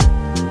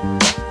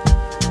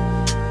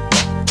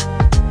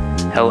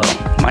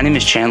Hello, my name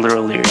is Chandler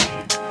O'Leary.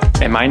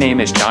 And my name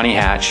is Johnny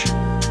Hatch.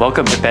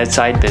 Welcome to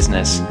Bedside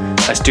Business,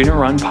 a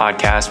student-run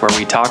podcast where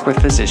we talk with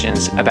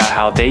physicians about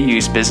how they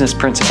use business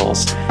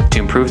principles to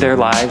improve their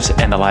lives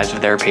and the lives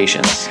of their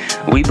patients.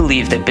 We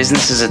believe that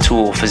business is a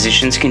tool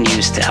physicians can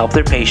use to help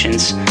their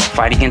patients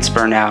fight against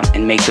burnout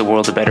and make the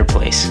world a better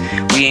place.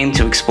 We aim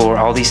to explore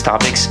all these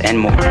topics and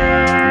more.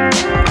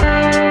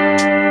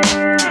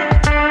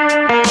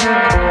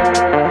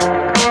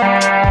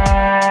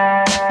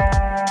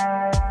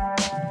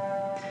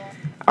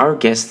 Our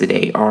guests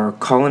today are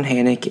Colin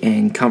Hannock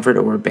and Comfort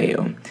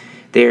Orbeo.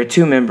 They are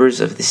two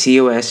members of the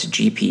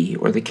COSGP,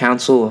 or the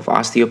Council of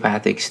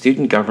Osteopathic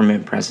Student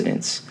Government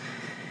Presidents.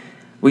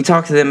 We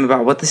talked to them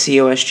about what the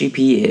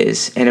COSGP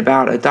is and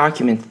about a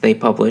document that they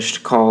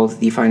published called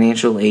the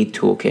Financial Aid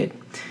Toolkit.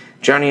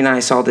 Johnny and I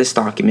saw this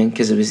document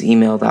because it was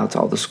emailed out to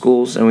all the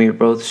schools, and we were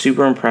both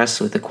super impressed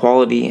with the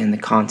quality and the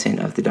content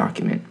of the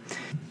document.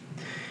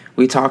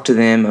 We talked to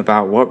them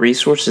about what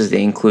resources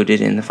they included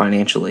in the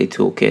Financial Aid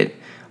Toolkit,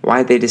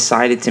 why they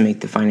decided to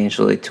make the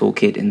Financial Aid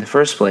Toolkit in the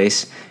first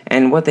place,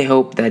 and what they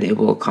hope that it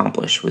will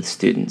accomplish with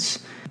students.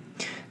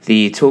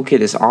 The toolkit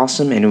is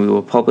awesome, and we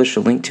will publish a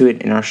link to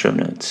it in our show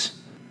notes.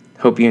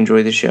 Hope you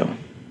enjoy the show.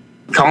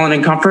 Colin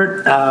and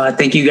Comfort,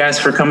 thank you guys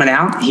for coming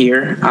out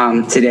here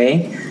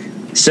today.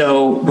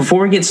 So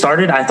before we get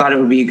started, I thought it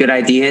would be a good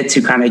idea to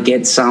kind of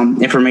get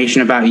some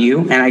information about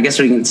you, and I guess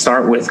we can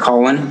start with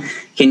Colin.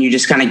 Can you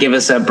just kind of give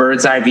us a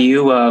bird's eye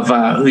view of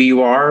who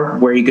you are,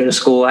 where you go to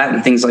school at,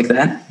 and things like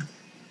that?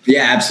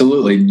 Yeah,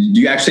 absolutely.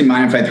 Do you actually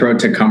mind if I throw it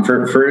to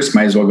Comfort first?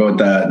 Might as well go with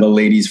the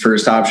ladies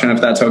first option,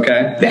 if that's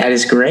okay. That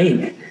is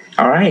great.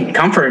 All right.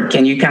 Comfort,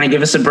 can you kind of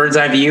give us a bird's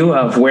eye view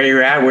of where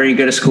you're at, where you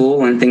go to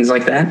school, and things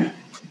like that?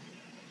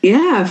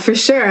 Yeah, for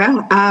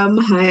sure.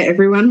 Hi,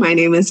 everyone. My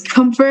name is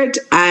Comfort.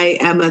 I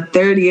am a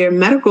third-year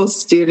medical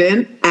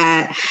student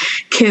at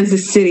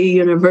Kansas City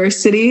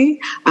University.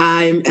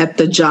 I'm at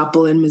the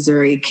Joplin,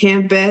 Missouri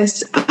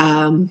campus.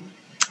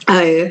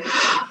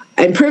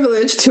 I'm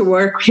privileged to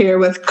work here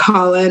with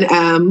Colin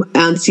on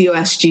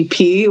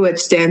COSGP, which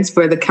stands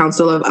for the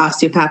Council of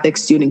Osteopathic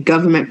Student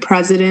Government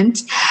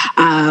President.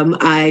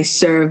 I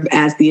serve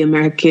as the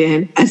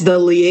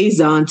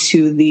liaison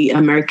to the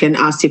American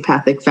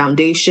Osteopathic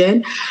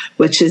Foundation,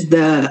 which is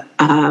the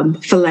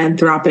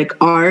philanthropic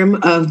arm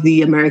of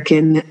the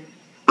American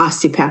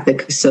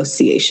Osteopathic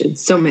Association.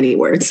 So many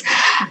words.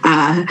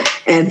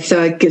 And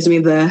so it gives me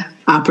the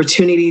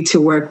opportunity to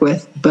work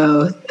with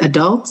both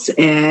adults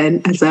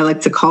and, as I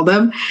like to call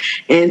them,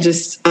 and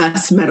just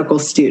us medical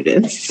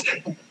students.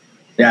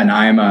 Yeah, and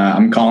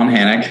I'm Colin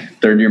Hannock,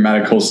 third-year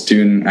medical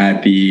student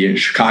at the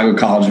Chicago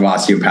College of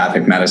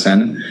Osteopathic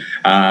Medicine.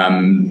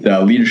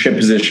 The leadership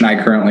position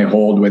I currently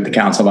hold with the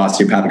Council of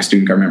Osteopathic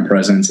Student Government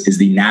Presidents is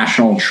the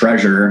National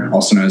Treasurer,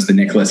 also known as the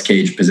Nicolas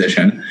Cage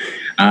position.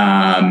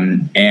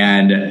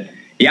 And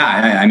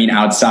yeah, I mean,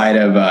 outside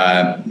of,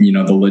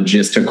 the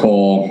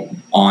logistical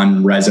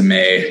on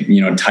resume,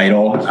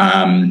 title,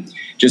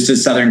 just a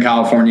Southern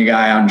California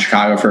guy out in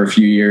Chicago for a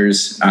few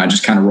years,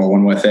 just kind of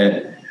rolling with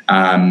it.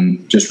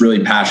 Just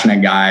really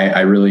passionate guy.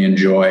 I really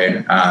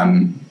enjoy,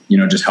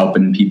 just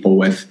helping people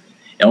with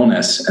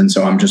illness. And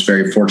so I'm just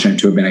very fortunate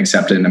to have been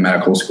accepted into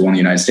medical school in the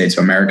United States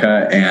of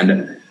America.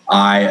 And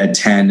I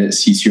attend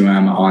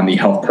CCUM on the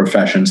Health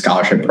Profession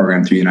Scholarship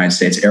Program through the United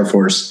States Air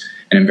Force.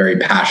 And I'm very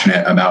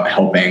passionate about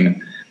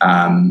helping,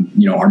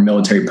 our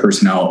military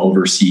personnel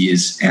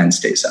overseas and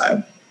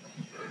stateside.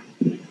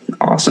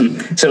 Awesome.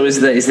 So is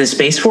the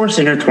Space Force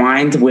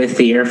intertwined with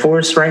the Air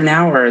Force right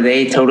now, or are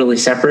they totally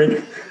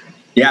separate?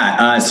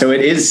 Yeah, so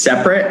it is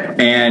separate,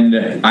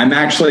 and I'm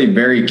actually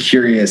very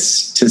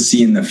curious to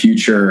see in the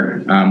future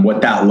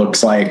what that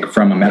looks like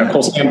from a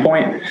medical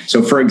standpoint.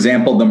 So, for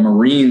example, the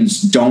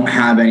Marines don't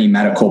have any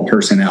medical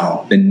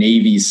personnel. The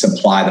Navy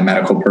supply the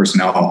medical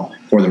personnel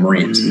for the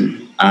Marines. Mm-hmm.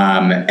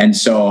 And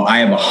so I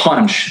have a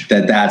hunch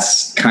that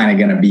that's kind of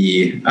going to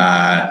be,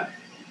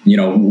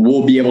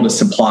 we'll be able to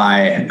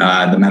supply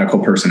the medical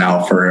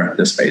personnel for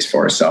the Space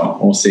Force. So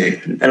we'll see.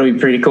 That'll be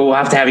pretty cool. We'll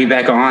have to have you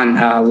back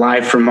on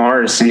live from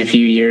Mars in a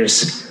few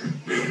years.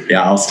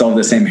 Yeah, I'll still have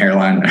the same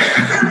hairline.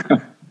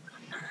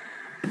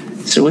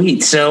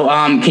 Sweet. So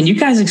can you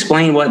guys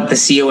explain what the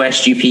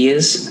COSGP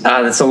is?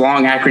 That's a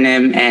long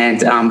acronym,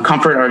 and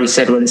Comfort already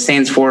said what it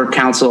stands for,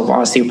 Council of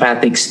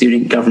Osteopathic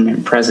Student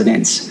Government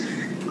Presidents.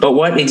 But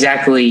what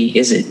exactly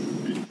is it,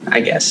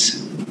 I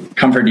guess?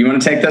 Comfort, do you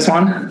want to take this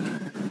one?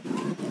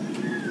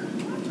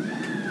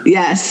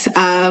 Yes.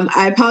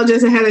 I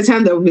apologize ahead of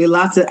time. There will be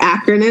lots of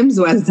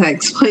acronyms as I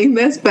explain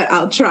this, but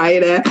I'll try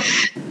to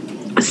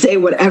say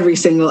what every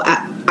single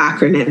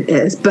acronym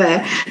is.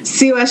 But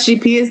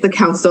COSGP is the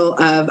Council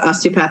of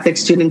Osteopathic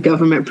Student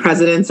Government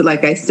Presidents,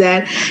 like I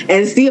said, and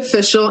it's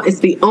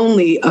the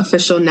only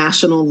official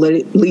national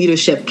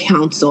leadership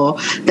council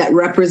that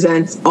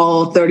represents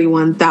all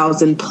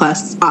 31,000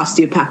 plus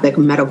osteopathic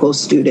medical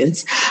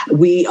students.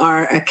 We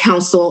are a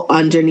council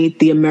underneath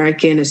the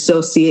American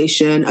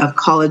Association of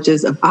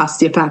Colleges of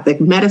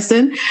Osteopathic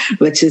Medicine,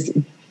 which is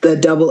the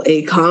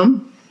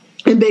AACOM.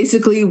 And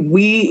basically,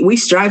 we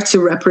strive to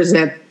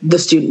represent the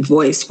student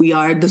voice. We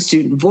are the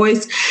student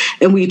voice,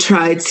 and we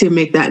try to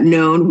make that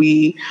known.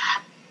 We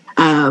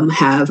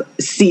have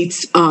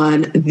seats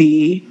on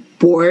the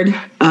board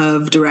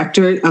of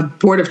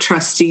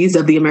trustees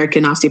of the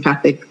American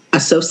Osteopathic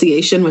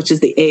Association, which is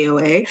the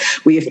AOA.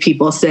 We have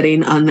people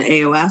sitting on the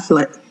AOF,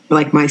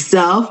 like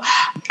myself,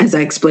 as I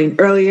explained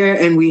earlier,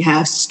 and we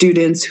have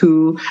students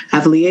who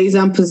have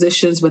liaison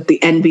positions with the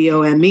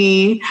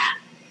NBOME,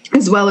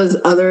 as well as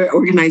other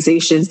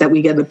organizations that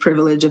we get the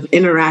privilege of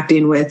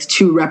interacting with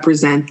to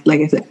represent,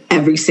 like I said,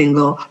 every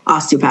single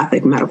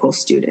osteopathic medical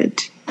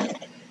student.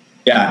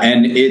 Yeah,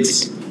 and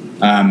it's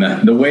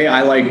the way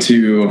I like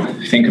to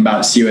think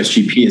about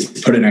COSGP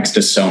is put it next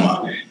to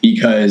SOMA,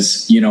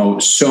 because,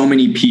 so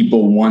many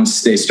people,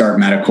 once they start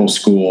medical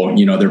school,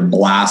 they're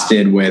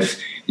blasted with,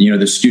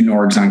 the student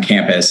orgs on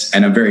campus.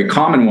 And a very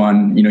common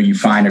one, you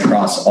find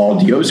across all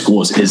DO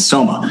schools is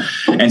SOMA.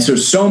 And so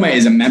SOMA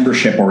is a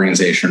membership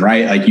organization,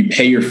 right? Like, you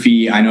pay your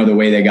fee. I know the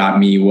way they got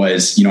me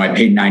was, I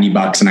paid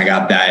 $90 and I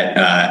got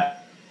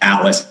that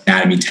Atlas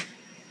Anatomy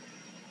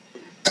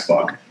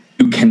textbook.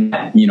 You can,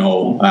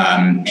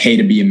 pay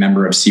to be a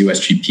member of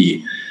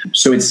COSGP.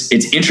 So it's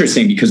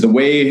interesting because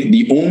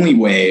the only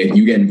way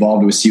you get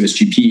involved with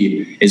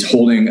COSGP is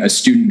holding a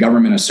student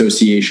government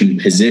association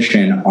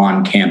position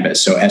on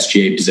campus, so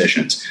SGA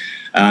positions.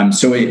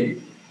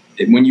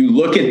 When you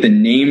look at the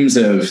names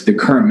of the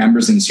current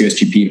members in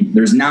COSGP,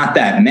 there's not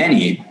that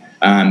many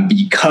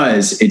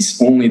because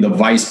it's only the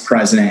vice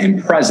president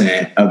and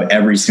president of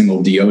every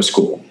single DO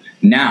school.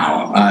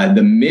 Now,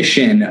 the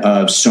mission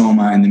of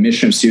SOMA and the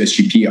mission of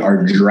COSGP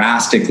are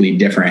drastically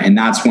different, and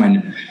that's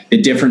when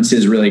the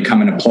differences really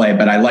come into play.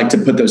 But I like to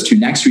put those two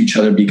next to each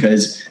other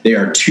because they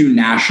are two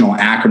national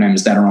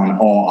acronyms that are on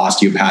all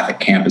osteopathic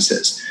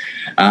campuses.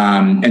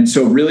 And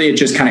so really it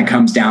just kind of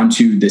comes down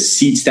to the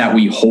seats that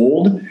we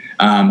hold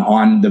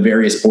on the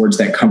various boards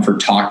that Comfort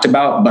talked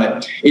about.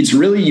 But it's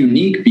really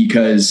unique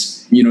because,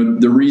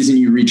 the reason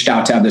you reached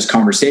out to have this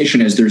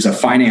conversation is there's a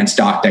finance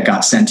doc that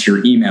got sent to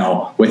your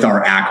email with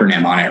our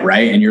acronym on it,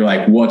 right? And you're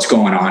like, what's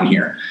going on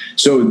here?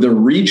 So the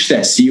reach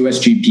that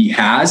COSGP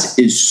has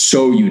is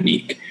so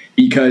unique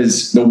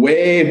because the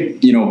way,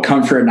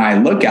 Comfort and I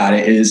look at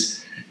it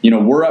is,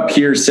 we're up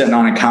here sitting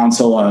on a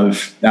council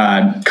of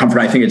Comfort.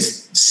 I think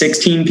it's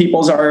 16 people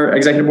is our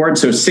executive board.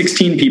 So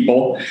 16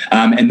 people.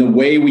 And the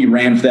way we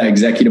ran for that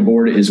executive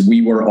board is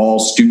we were all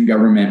student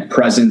government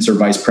presidents or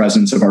vice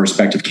presidents of our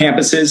respective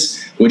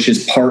campuses, which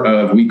is part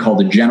of, we call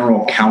the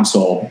general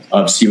council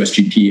of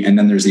COSGP. And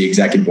then there's the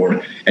executive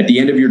board. At the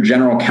end of your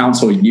general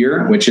council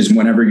year, which is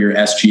whenever your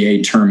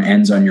SGA term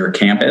ends on your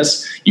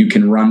campus, you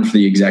can run for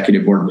the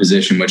executive board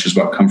position, which is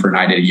what Comfort and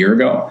I did a year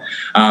ago.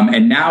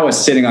 And now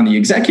as sitting on the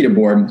executive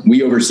board,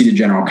 we oversee the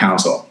general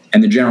council.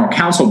 And the general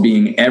council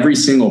being every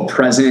single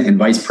president and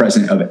vice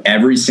president of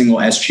every single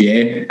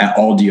SGA at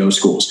all DO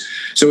schools.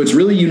 So it's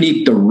really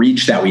unique, the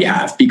reach that we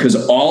have, because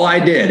all I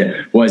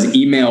did was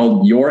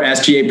email your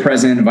SGA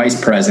president and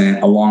vice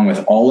president along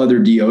with all other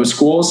DO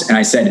schools. And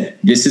I said,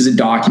 this is a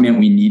document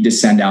we need to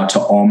send out to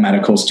all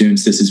medical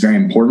students. This is very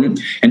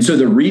important. And so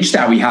the reach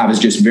that we have is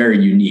just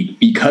very unique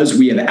because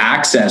we have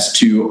access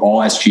to all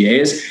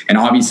SGAs, and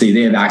obviously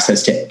they have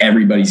access to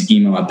everybody's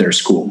email at their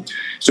school.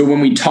 So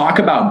when we talk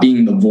about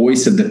being the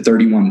voice of the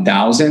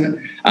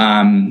 31,000,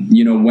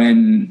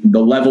 when the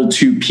level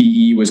 2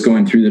 PE was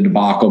going through the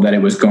debacle that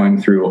it was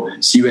going through,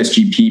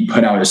 COSGP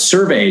put out a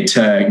survey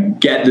to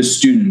get the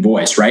student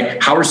voice,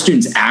 right? How are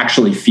students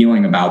actually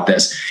feeling about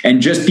this?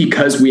 And just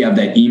because we have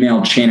that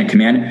email chain of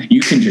command,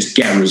 you can just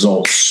get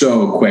results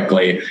so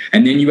quickly.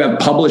 And then you have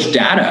published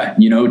data,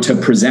 to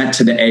present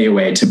to the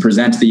AOA, to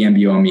present to the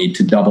MBOME,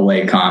 to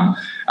AACOM.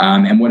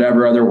 And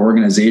whatever other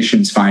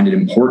organizations find it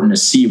important to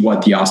see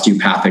what the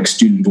osteopathic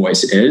student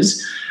voice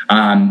is.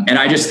 And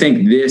I just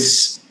think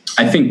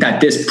that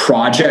this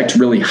project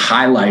really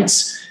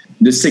highlights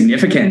the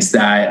significance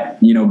that,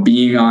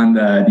 being on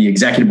the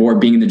executive board,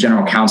 being in the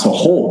general council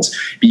holds,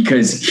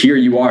 because here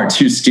you are,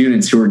 two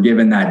students who were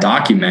given that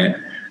document.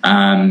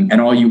 And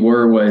all you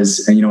were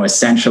was,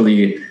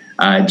 essentially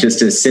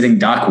just a sitting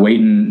duck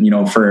waiting,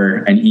 for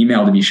an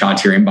email to be shot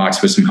to your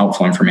inbox with some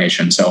helpful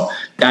information. So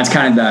that's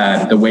kind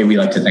of the way we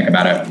like to think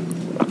about it.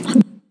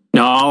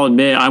 No, I'll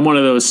admit I'm one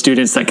of those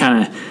students that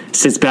kind of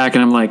sits back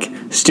and I'm like,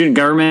 student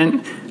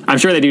government, I'm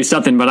sure they do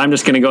something, but I'm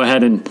just going to go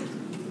ahead and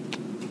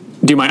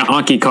do my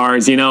Anki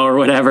cards, or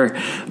whatever.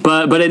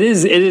 But it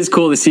is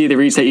cool to see the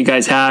reach that you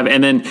guys have,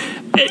 and then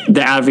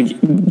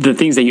the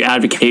things that you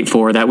advocate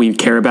for that we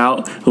care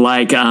about,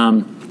 like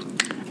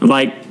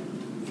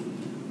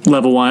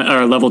level 1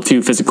 or level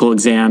 2 physical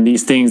exam,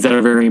 these things that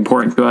are very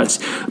important to us.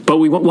 But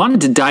we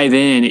wanted to dive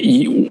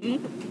in.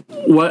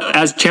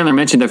 as Chandler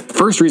mentioned, the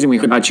first reason we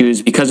heard about you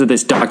is because of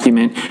this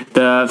document,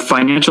 the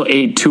Financial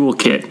Aid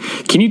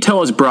Toolkit. Can you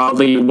tell us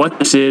broadly what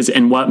this is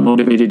and what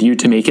motivated you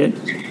to make it?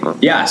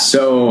 Yeah.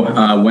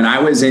 So when I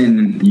was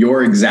in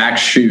your exact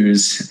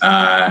shoes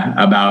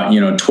about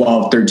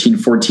 12, 13,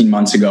 14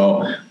 months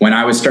ago, when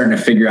I was starting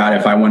to figure out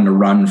if I wanted to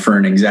run for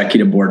an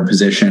executive board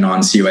position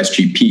on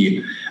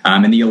COSGP,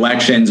 and the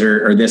elections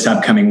are this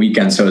upcoming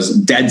weekend, so it's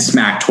dead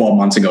smack 12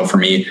 months ago for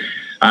me.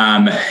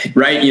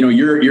 Right.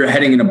 You're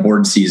heading into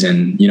board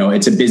season.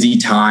 It's a busy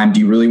time. Do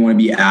you really want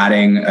to be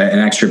adding an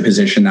extra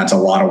position? That's a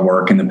lot of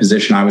work. And the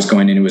position I was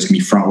going into was going to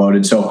be front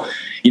loaded. So,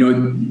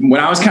 when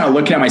I was kind of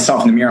looking at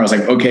myself in the mirror, I was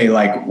like, okay,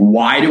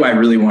 why do I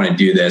really want to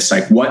do this?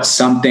 What's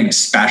something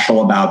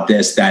special about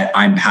this that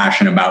I'm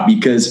passionate about?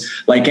 Because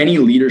like any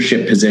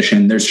leadership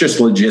position, there's just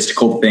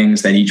logistical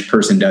things that each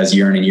person does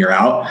year in and year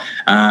out.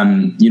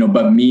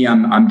 But me,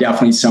 I'm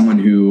definitely someone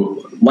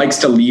who likes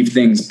to leave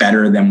things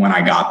better than when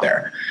I got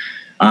there.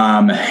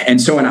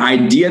 And so an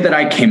idea that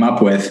I came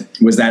up with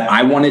was that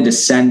I wanted to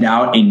send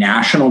out a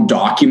national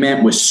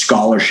document with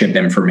scholarship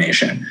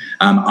information.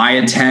 I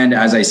attend,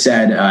 as I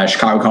said,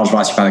 Chicago College of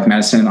Osteopathic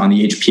Medicine on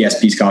the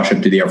HPSP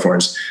scholarship to the Air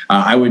Force.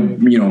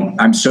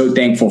 I'm so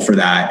thankful for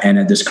that.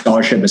 And the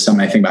scholarship is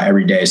something I think about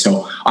every day.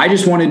 So I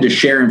just wanted to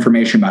share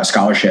information about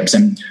scholarships.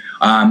 And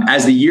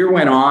as the year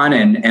went on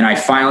and I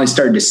finally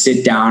started to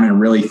sit down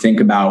and really think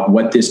about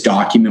what this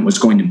document was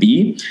going to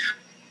be,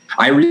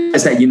 I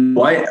realized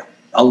that,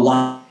 a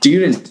lot of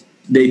students,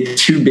 they're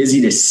too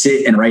busy to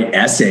sit and write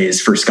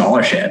essays for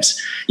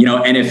scholarships,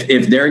 and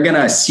if they're going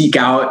to seek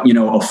out,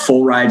 a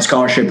full ride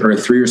scholarship or a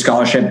 3-year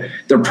scholarship,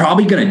 they're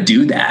probably going to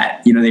do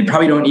that. They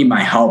probably don't need my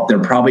help. They're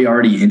probably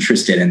already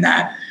interested in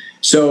that.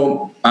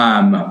 So,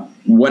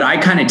 what I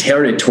kind of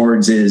tailored it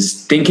towards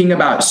is thinking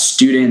about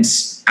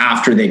students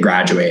after they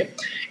graduate.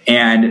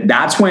 And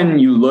that's when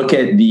you look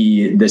at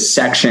the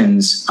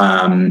sections,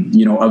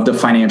 of the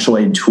Financial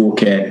Aid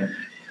Toolkit.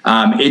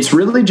 It's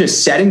really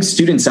just setting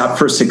students up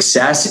for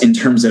success in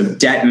terms of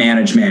debt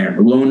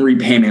management, loan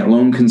repayment,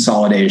 loan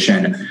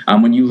consolidation.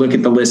 When you look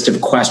at the list of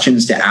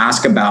questions to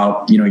ask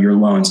about, your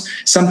loans,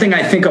 something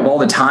I think of all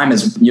the time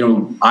is,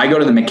 I go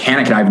to the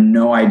mechanic and I have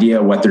no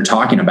idea what they're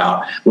talking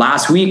about.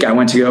 Last week, I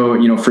went to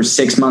go, for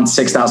 6 months,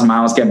 6,000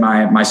 miles, get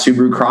my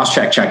Subaru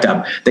Crosstrek checked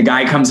up. The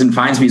guy comes and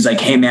finds me. He's like,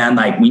 hey man,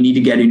 we need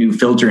to get a new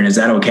filter. And is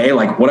that okay?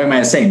 What am I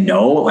going to say?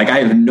 No, I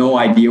have no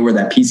idea where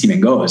that piece even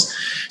goes.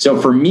 So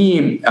for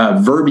me,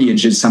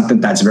 verbiage is something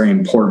that's very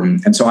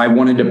important. And so I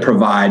wanted to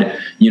provide,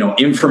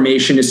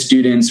 information to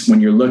students when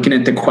you're looking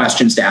at the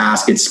questions to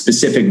ask. It's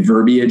specific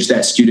verbiage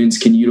that students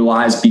can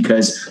utilize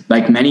because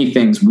like many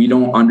things, we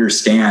don't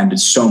understand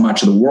so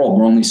much of the world.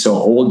 We're only so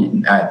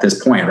old at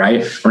this point,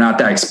 right? We're not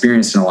that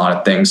experienced in a lot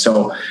of things.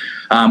 So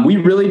we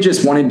really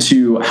just wanted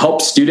to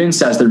help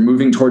students as they're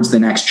moving towards the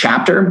next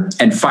chapter.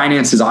 And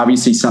finance is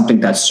obviously something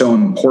that's so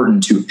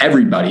important to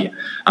everybody.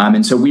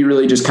 And so we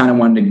really just kind of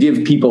wanted to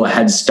give people a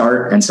head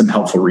start and some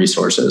helpful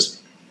resources.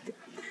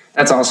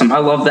 That's awesome. I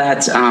love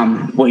that,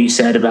 what you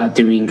said about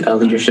doing a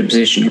leadership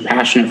position you're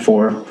passionate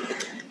for,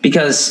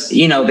 because,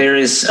 there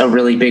is a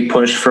really big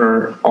push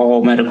for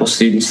all medical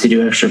students to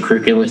do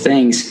extracurricular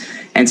things.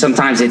 And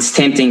sometimes it's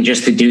tempting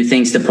just to do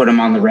things to put them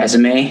on the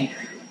resume.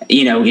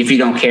 If you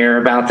don't care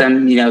about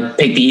them,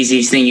 pick the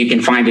easiest thing you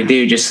can find to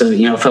do just so,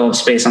 fill up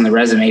space on the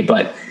resume.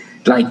 But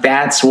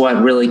that's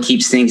what really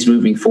keeps things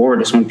moving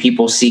forward is when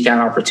people seek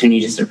out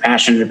opportunities they're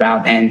passionate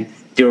about and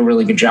do a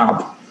really good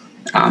job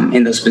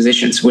in those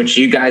positions, which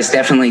you guys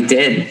definitely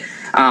did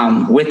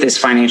with this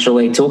Financial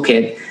Aid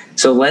Toolkit.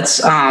 So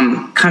let's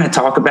kind of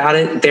talk about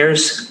it.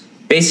 There's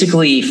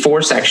basically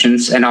 4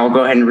 sections, and I'll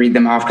go ahead and read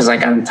them off because I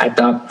got them typed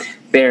up.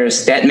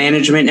 There's debt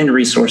management and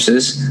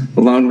resources,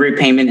 loan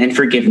repayment and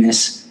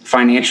forgiveness,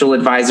 financial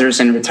advisors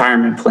and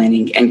retirement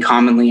planning, and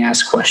commonly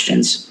asked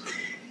questions.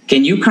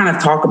 Can you kind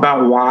of talk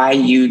about why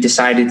you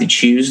decided to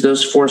choose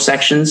those 4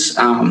 sections?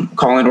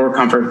 Colin or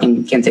Comfort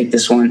can take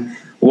this one.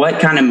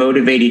 What kind of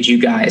motivated you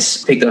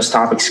guys to pick those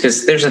topics?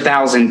 Because there's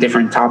 1,000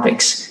 different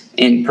topics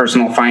in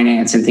personal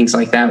finance and things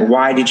like that.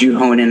 Why did you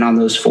hone in on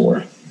those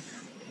 4?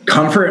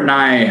 Comfort and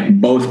I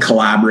both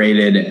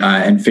collaborated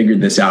and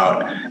figured this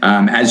out.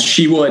 As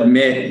she will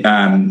admit,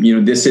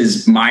 this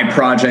is my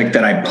project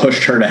that I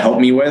pushed her to help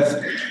me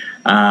with,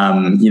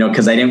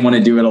 because I didn't want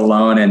to do it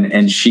alone.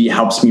 And she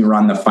helps me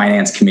run the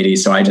finance committee.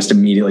 So I just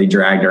immediately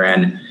dragged her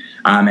in.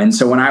 And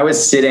so when I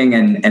was sitting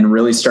and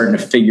really starting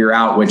to figure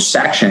out which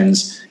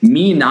sections,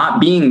 me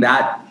not being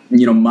that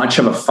much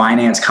of a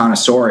finance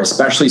connoisseur,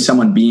 especially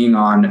someone being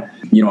on,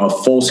 a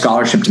full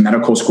scholarship to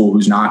medical school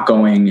who's not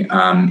going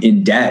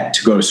in debt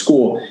to go to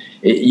school,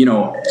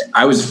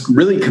 I was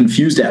really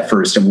confused at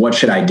first of what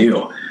should I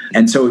do.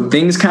 And so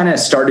things kind of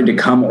started to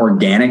come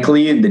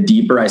organically the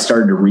deeper I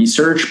started to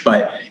research,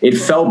 but it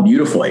fell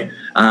beautifully.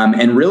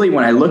 And really,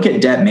 when I look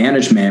at debt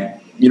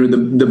management,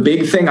 the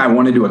big thing I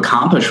wanted to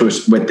accomplish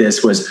with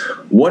this was,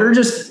 what are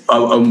just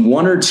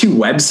one or two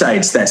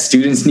websites that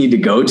students need to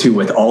go to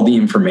with all the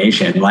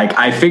information? Like,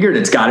 I figured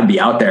it's got to be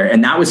out there,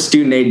 and that was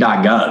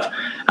studentaid.gov.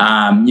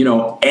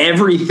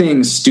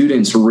 Everything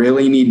students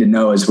really need to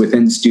know is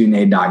within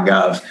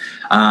studentaid.gov.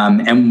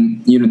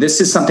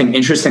 This is something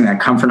interesting that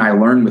Comfort and I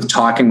learned with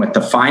talking with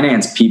the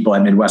finance people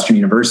at Midwestern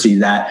University,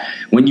 that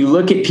when you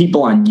look at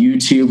people on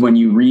YouTube, when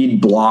you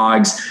read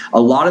blogs,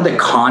 a lot of the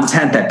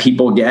content that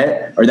people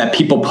get or that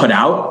people put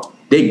out,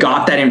 they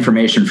got that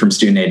information from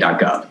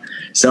studentaid.gov.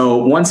 So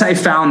once I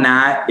found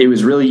that, it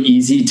was really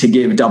easy to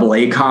give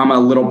AACOM a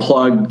little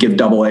plug, give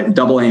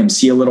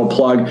AAMC a little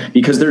plug,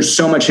 because there's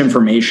so much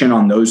information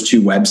on those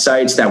two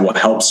websites that will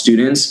help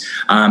students.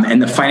 And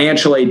the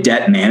financial aid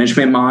debt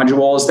management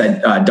modules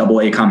that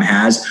AACOM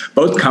has,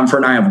 both Comfort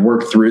and I have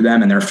worked through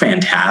them, and they're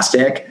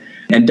fantastic.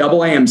 And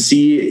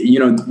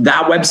AAMC,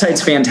 that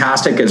website's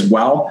fantastic as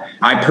well.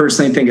 I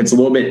personally think it's a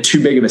little bit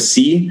too big of a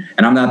C,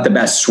 and I'm not the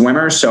best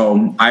swimmer,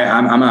 so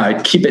I'm a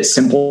keep it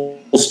simple,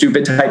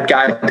 stupid type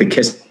guy. The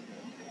KISS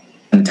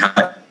and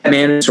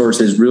managed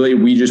sources, really,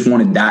 we just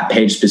wanted that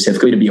page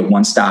specifically to be a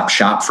one-stop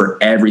shop for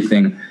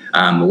everything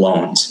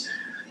loans.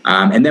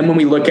 And then when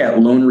we look at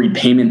loan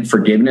repayment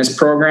forgiveness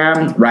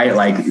program, right,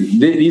 like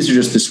these are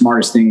just the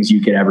smartest things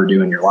you could ever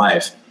do in your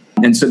life.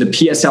 And so the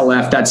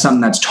PSLF, that's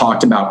something that's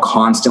talked about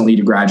constantly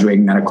to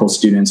graduating medical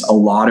students. A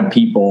lot of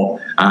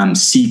people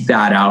seek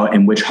that out,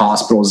 and which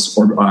hospitals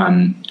or,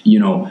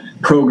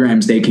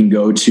 programs they can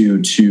go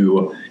to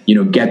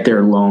get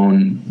their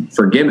loan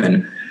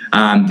forgiven.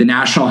 The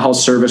National Health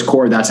Service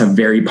Corps, that's a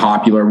very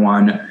popular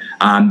one.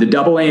 The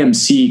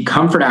AAMC,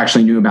 Comfort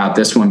actually knew about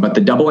this one, but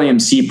the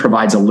AAMC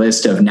provides a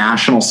list of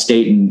national,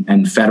 state,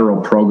 and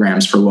federal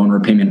programs for loan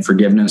repayment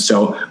forgiveness.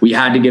 So we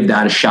had to give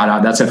that a shout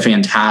out. That's a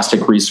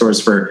fantastic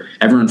resource for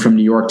everyone from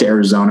New York to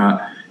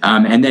Arizona.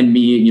 And then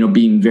me,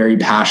 being very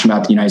passionate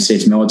about the United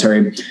States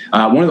military.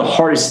 One of the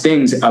hardest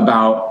things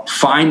about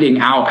finding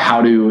out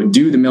how to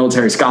do the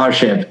military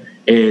scholarship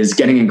is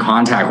getting in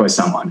contact with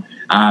someone.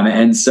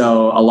 And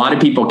so a lot of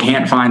people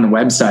can't find the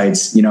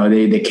websites,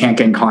 they can't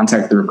get in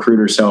contact with the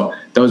recruiter. So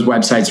those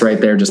websites right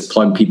there just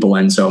plug people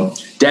in. So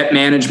debt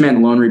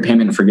management, loan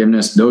repayment, and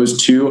forgiveness,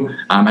 those two,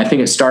 I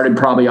think it started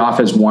probably off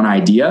as one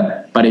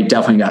idea, but it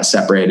definitely got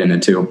separated into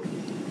two.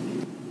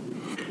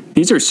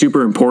 These are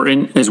super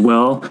important as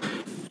well.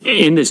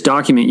 In this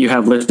document, you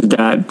have listed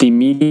that the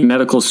median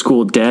medical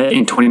school debt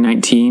in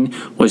 2019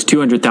 was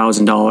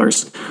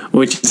 $200,000,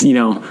 which is,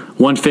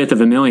 1/5 of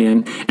a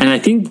million. And I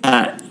think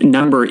that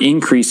number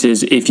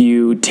increases if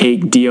you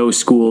take DO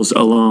schools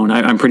alone.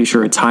 I'm pretty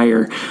sure it's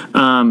higher.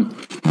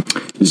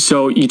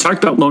 So you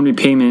talked about loan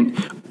repayment.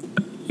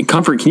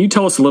 Comfort, can you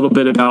tell us a little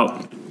bit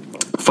about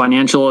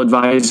financial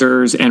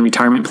advisors and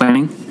retirement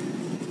planning?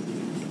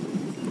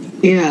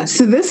 Yeah,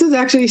 so this is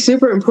actually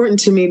super important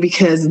to me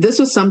because this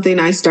was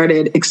something I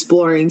started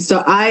exploring.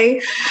 So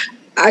I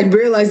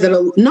realized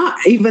that not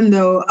even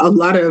though a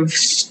lot of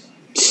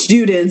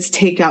students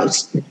take out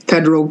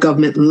federal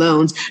government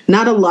loans,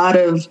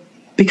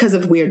 because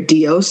of we're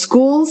DO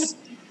schools,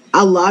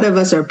 a lot of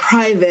us are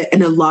private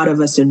and a lot of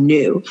us are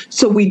new.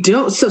 So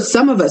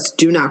some of us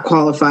do not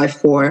qualify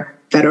for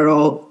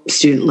federal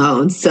student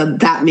loans. So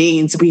that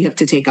means we have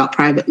to take out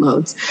private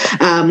loans.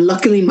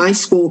 Luckily, my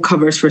school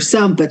covers for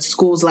some, but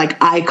schools like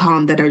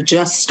ICOM that are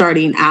just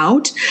starting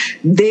out,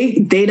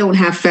 they don't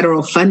have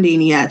federal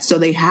funding yet. So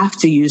they have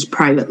to use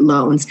private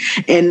loans.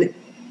 And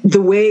the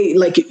way,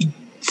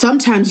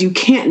 sometimes you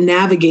can't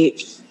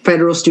navigate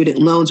federal student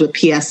loans with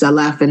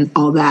PSLF and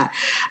all that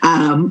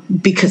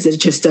because it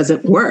just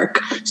doesn't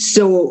work.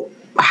 So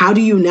how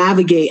do you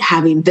navigate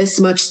having this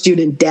much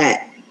student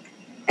debt?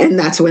 And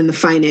that's when the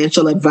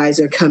financial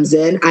advisor comes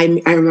in.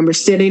 I remember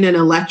sitting in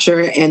a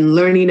lecture and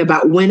learning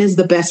about when is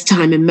the best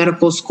time in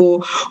medical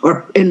school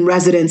or in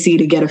residency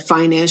to get a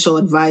financial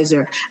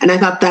advisor. And I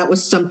thought that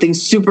was something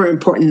super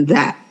important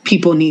that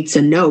people need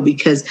to know,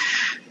 because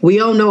we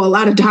all know a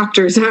lot of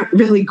doctors aren't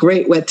really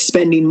great with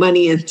spending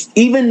money. And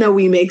even though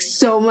we make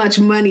so much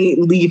money,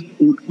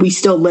 we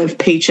still live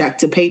paycheck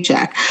to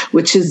paycheck,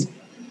 which is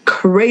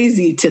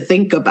crazy to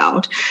think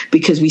about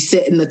because we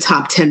sit in the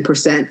top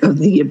 10% of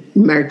the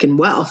American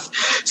wealth.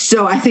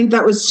 So I think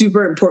that was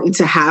super important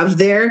to have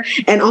there.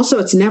 And also,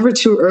 it's never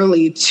too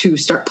early to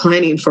start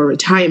planning for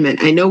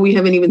retirement. I know we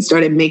haven't even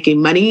started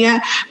making money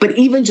yet, but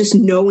even just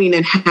knowing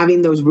and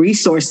having those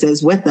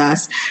resources with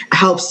us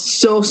helps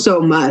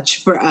so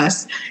much for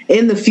us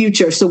in the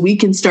future, so we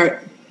can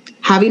start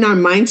having our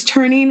minds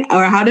turning.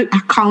 Or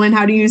Colin,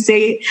 how do you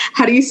say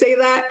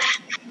that?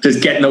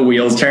 Just getting the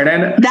wheels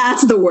turning.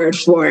 That's the word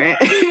for it.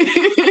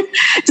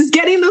 Just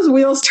getting those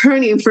wheels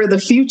turning for the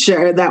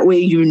future. That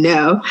way,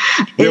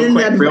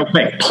 real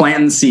quick,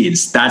 planting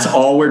seeds. That's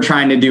all we're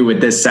trying to do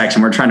with this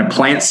section. We're trying to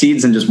plant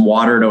seeds and just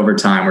water it over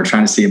time. We're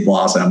trying to see it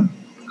blossom.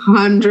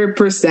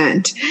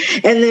 100%.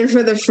 And then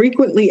for the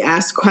frequently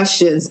asked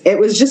questions, it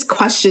was just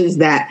questions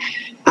that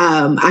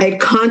I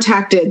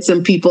contacted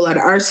some people at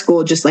our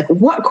school, just like,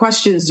 what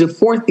questions do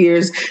fourth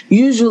years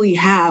usually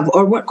have,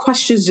 or what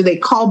questions do they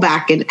call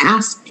back and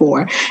ask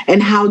for?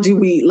 And how do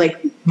we,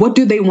 what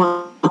do they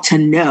want to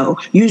know?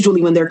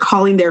 Usually when they're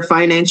calling their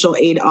financial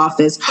aid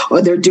office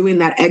or they're doing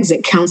that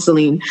exit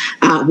counseling,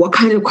 what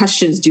kind of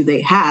questions do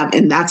they have?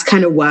 And that's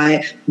kind of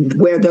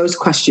where those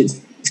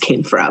questions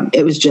came from.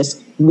 It was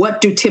just, what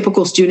do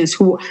typical students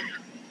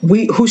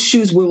whose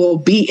shoes we will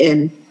be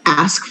in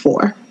ask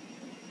for?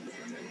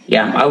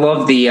 Yeah, I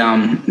love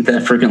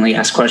the frequently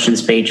asked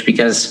questions page,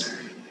 because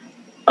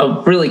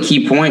a really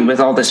key point with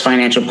all this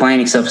financial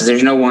planning stuff is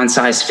there's no one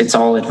size fits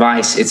all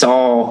advice. It's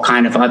all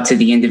kind of up to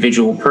the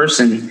individual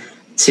person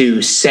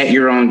to set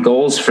your own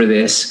goals for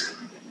this.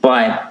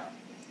 But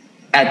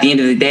at the end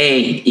of the day,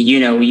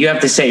 you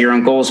have to set your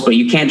own goals, but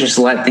you can't just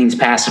let things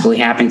passively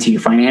happen to you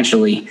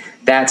financially.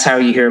 That's how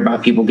you hear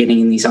about people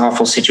getting in these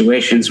awful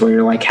situations where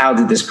you're like, how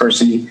did this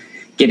person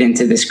get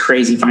into this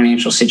crazy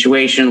financial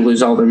situation,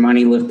 lose all their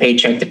money, live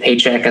paycheck to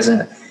paycheck as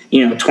a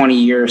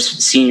 20-year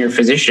senior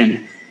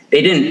physician?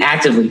 They didn't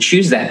actively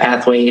choose that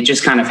pathway. It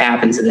just kind of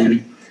happened to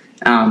them.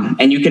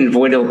 And you can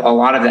avoid a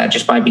lot of that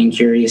just by being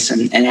curious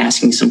and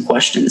asking some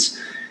questions.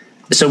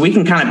 So we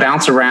can kind of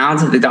bounce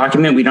around the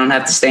document. We don't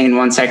have to stay in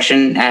one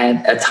section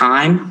at a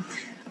time.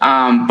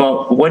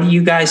 But what do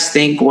you guys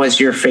think was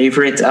your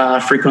favorite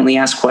frequently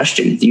asked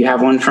question? Do you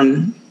have one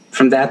from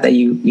that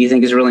you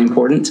think is really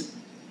important?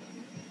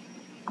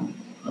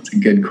 That's a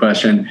good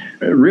question.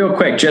 Real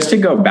quick, just to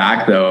go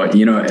back though,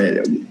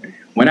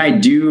 when I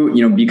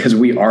do, because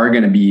we are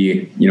going to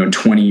be,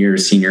 20-year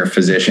senior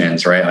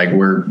physicians, right? Like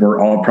we're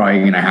all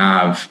probably going to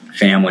have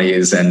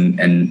families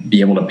and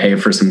be able to pay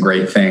for some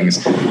great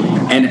things.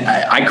 And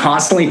I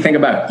constantly think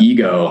about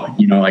ego,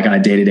 like on a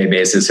day-to-day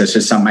basis. It's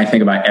just something I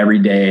think about every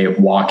day,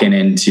 walking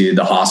into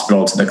the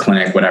hospital, to the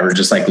clinic, whatever,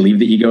 just like leave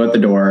the ego at the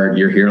door.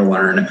 You're here to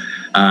learn.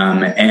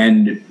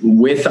 And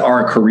with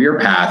our career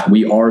path,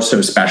 we are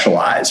so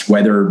specialized,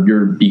 whether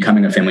you're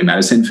becoming a family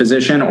medicine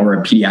physician or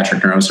a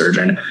pediatric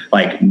neurosurgeon,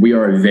 like we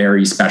are a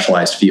very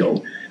specialized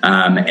field.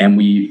 And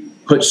we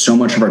put so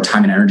much of our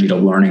time and energy to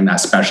learning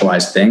that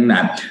specialized thing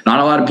that not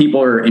a lot of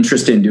people are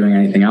interested in doing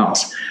anything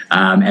else.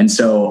 And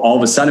so all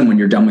of a sudden, when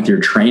you're done with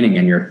your training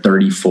and you're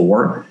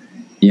 34,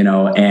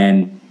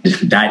 and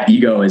that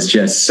ego is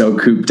just so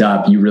cooped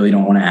up, you really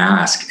don't want to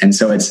ask. And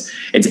so it's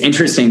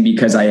interesting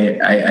because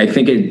I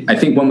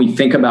think when we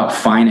think about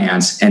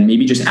finance and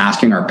maybe just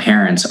asking our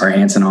parents, our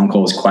aunts and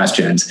uncles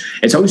questions,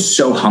 it's always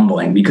so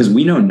humbling because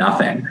we know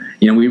nothing.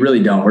 We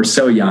really don't. We're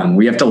so young.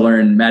 We have to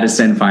learn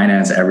medicine,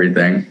 finance,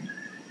 everything.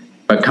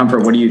 But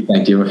Comfort, what do you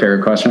think? Do you have a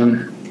favorite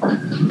question?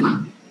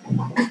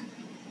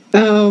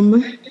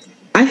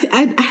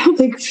 I don't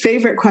think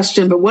favorite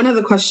question, but one of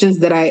the questions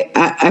that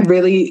I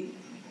really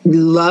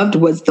loved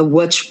was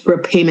which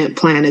repayment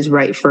plan is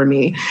right for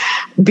me,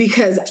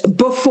 because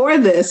before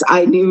this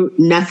I knew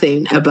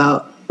nothing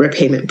about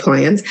repayment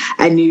plans.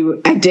 I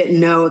didn't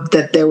know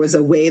that there was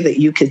a way that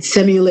you could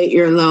simulate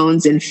your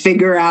loans and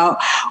figure out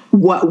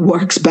what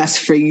works best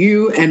for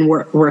you and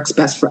works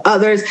best for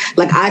others.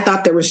 Like I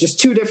thought there was just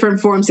two different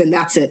forms and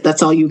that's it.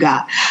 That's all you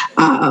got.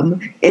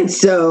 And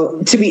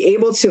so to be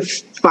able to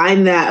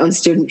find that on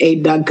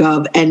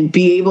studentaid.gov and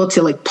be able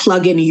to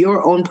plug in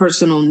your own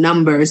personal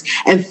numbers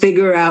and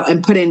figure out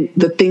and put in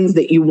the things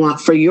that you want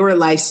for your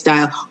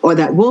lifestyle or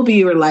that will be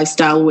your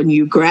lifestyle when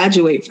you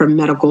graduate from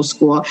medical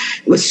school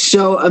was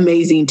so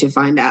amazing to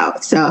find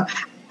out. So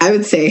I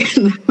would say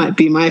that might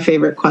be my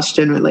favorite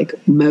question, or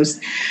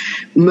most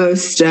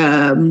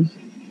I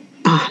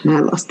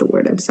lost the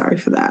word. I'm sorry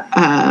for that.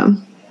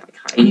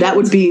 That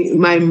would be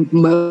my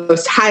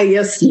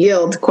highest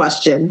yield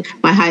question.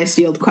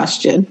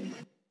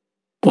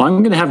 Well, I'm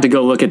going to have to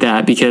go look at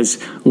that, because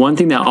one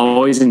thing that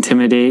always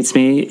intimidates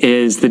me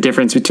is the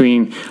difference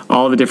between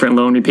all the different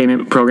loan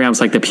repayment programs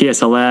like the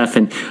PSLF,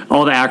 and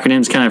all the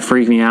acronyms kind of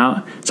freak me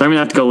out. So I'm going to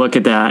have to go look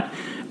at that.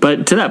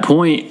 But to that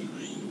point,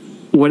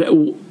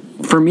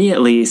 for me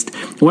at least,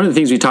 one of the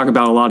things we talk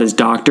about a lot as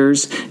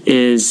doctors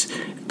is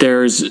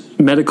there's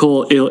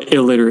medical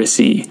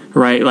illiteracy,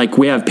 right? Like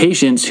we have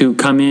patients who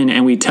come in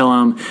and we tell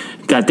them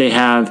that they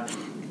have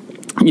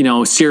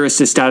serous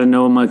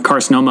cystadenoma,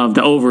 carcinoma of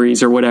the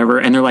ovaries or whatever.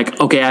 And they're like,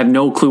 okay, I have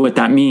no clue what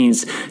that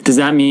means. Does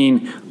that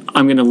mean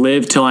I'm going to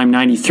live till I'm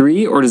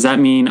 93, or does that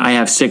mean I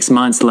have 6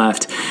 months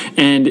left?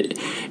 And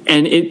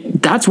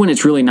that's when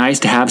it's really nice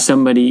to have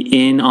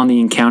somebody in on the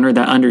encounter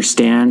that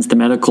understands the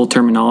medical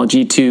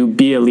terminology, to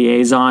be a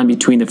liaison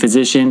between the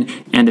physician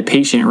and the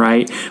patient,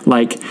 right?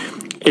 Like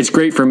it's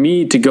great for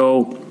me to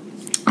go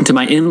to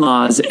my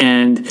in-laws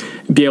and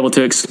be able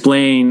to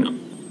explain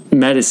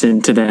medicine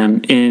to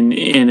them in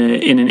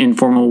an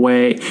informal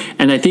way.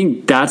 And I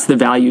think that's the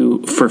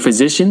value for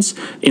physicians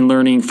in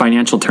learning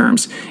financial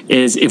terms,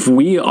 is if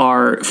we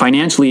are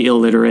financially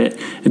illiterate,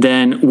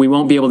 then we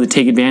won't be able to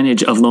take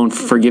advantage of loan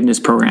forgiveness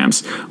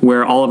programs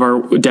where all of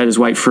our debt is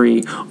wipe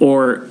free,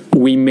 or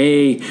we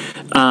may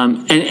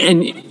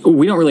And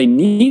we don't really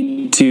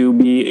need to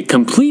be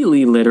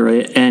completely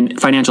literate and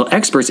financial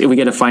experts if we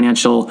get a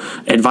financial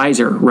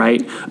advisor,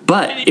 right?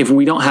 But if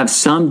we don't have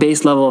some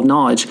base level of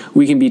knowledge,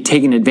 we can be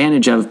taken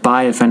advantage of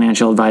by a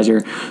financial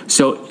advisor.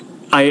 So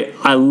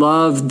I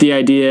love the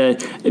idea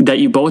that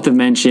you both have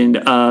mentioned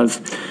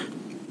of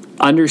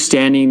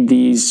understanding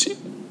this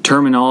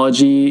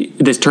terminology,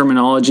 this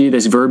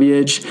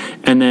verbiage,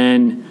 and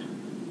then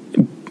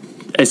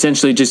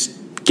essentially just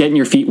getting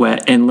your feet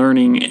wet and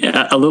learning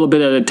a little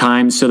bit at a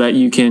time so that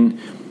you can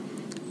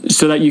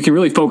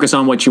really focus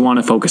on what you want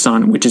to focus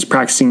on, which is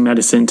practicing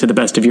medicine to the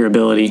best of your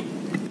ability.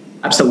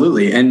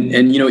 Absolutely. And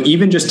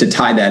even just to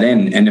tie that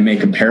in and to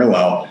make a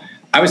parallel,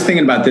 I was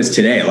thinking about this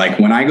today. Like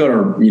when I go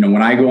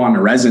on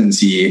a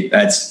residency,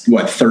 that's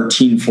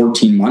 13,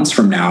 14 months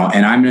from now,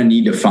 and I'm going to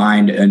need to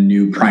find a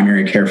new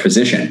primary care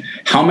physician.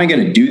 How am I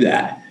going to do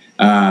that?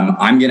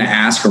 I'm going to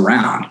ask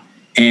around.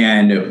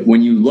 And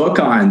when you look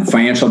on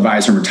financial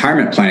advisor and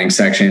retirement planning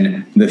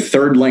section, the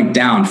third link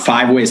down,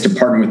 5 ways to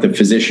partner with a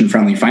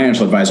physician-friendly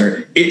financial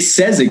advisor, it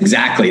says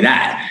exactly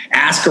that.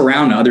 Ask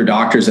around to other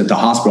doctors at the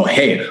hospital.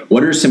 Hey,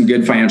 what are some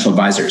good financial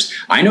advisors?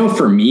 I know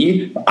for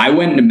me, I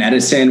went into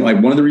medicine.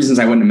 Like one of the reasons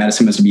I went into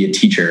medicine was to be a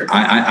teacher.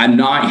 I'm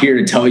not here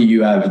to tell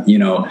you have,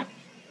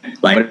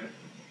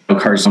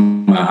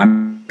 carcinoma.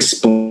 I'm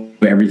explaining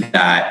everything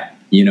that,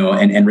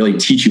 and really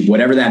teach you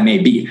whatever that may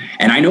be.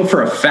 And I know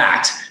for a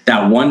fact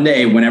that one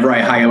day, whenever I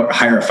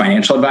hire a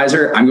financial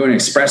advisor, I'm going to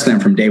express to them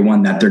from day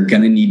one that they're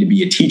going to need to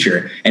be a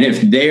teacher. And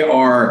if they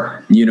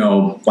are,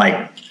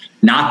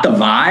 not the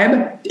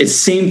vibe, it's the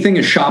same thing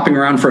as shopping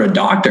around for a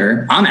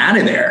doctor. I'm out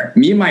of there.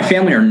 Me and my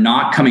family are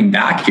not coming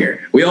back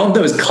here. We all have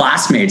those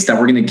classmates that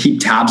we're going to keep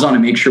tabs on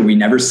and make sure we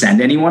never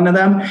send anyone to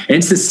them. And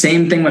it's the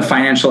same thing with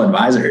financial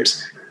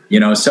advisors.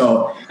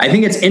 So I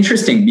think it's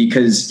interesting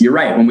because you're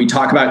right. When we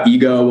talk about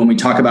ego, when we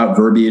talk about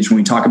verbiage, when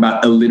we talk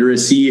about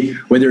illiteracy,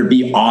 whether it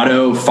be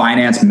auto,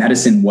 finance,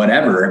 medicine,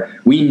 whatever,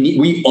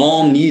 we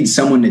all need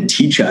someone to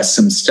teach us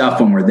some stuff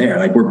when we're there.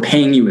 Like we're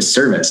paying you a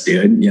service,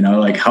 dude,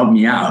 help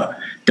me out.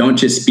 Don't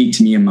just speak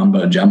to me in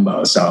mumbo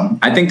jumbo. So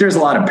I think there's a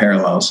lot of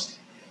parallels.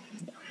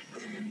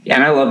 Yeah,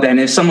 and I love that. And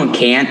if someone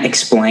can't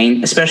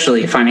explain,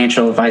 especially a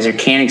financial advisor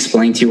can't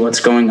explain to you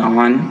what's going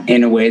on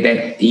in a way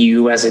that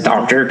you as a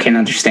doctor can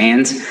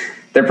understand,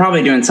 they're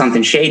probably doing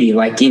something shady.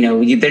 Like,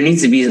 there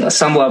needs to be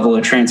some level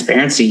of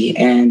transparency.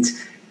 And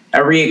a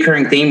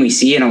reoccurring theme we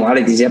see in a lot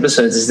of these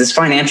episodes is this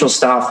financial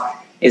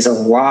stuff is a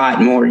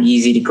lot more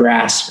easy to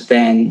grasp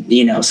than,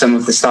 some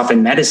of the stuff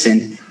in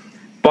medicine.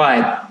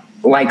 But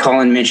like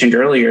Colin mentioned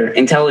earlier,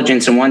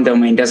 intelligence in one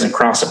domain doesn't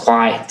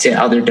cross-apply to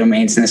other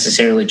domains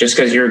necessarily. Just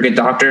because you're a good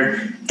doctor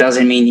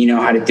doesn't mean you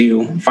know how to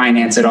do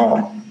finance at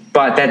all.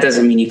 But that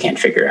doesn't mean you can't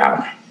figure it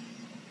out.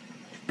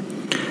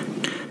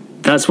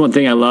 That's one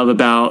thing I love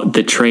about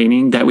the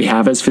training that we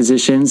have as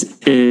physicians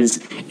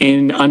is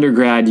in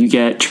undergrad, you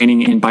get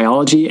training in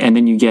biology, and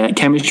then you get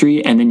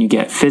chemistry, and then you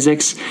get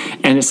physics.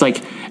 And it's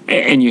like,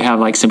 and you have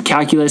like some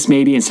calculus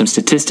maybe and some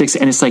statistics.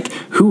 And it's like,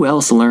 who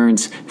else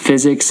learns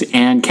physics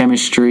and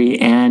chemistry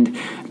and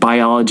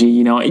biology?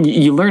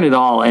 You learn it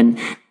all. And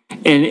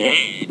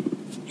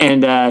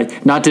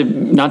not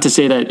to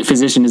say that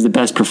physician is the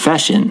best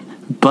profession,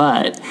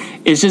 but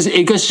it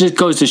just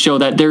goes to show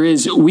that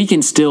we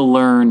can still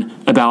learn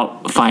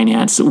about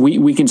finance.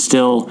 We can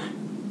still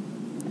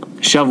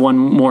shove one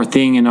more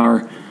thing in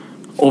our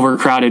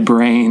overcrowded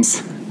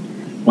brains.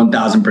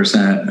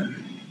 1,000%.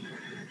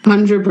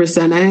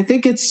 100%. And I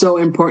think it's so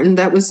important.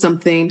 That was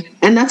something,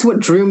 and that's what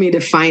drew me to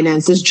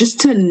finance, is just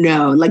to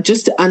know,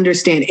 just to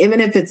understand,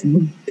 even if it's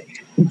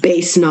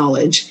base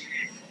knowledge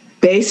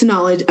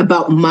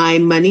about my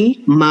money,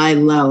 my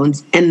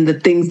loans, and the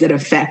things that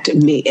affect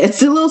me.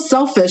 It's a little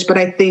selfish, but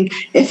I think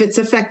if it's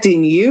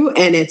affecting you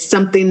and it's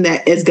something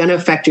that is going to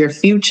affect your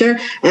future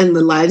and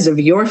the lives of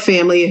your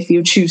family, if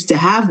you choose to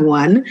have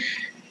one,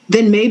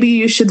 then maybe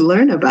you should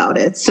learn about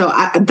it. So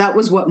that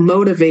was what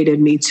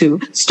motivated me to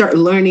start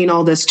learning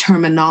all this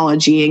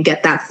terminology and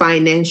get that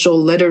financial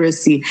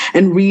literacy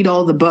and read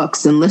all the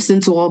books and listen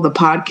to all the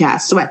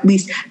podcasts. So at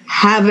least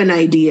have an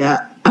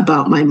idea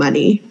about my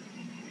money.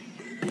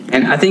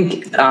 And I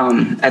think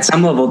at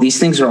some level, these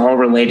things are all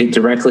related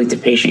directly to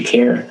patient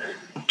care.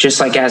 Just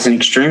like as an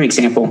extreme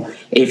example,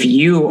 if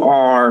you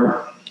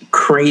are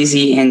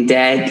crazy in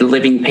debt,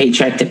 living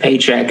paycheck to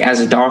paycheck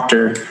as a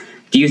doctor,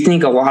 do you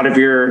think a lot of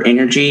your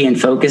energy and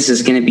focus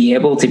is going to be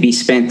able to be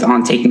spent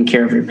on taking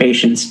care of your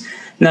patients?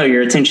 No,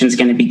 your attention is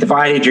going to be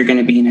divided. You're going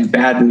to be in a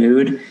bad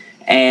mood.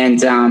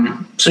 And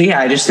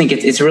I just think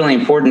it's really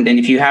important. And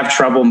if you have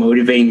trouble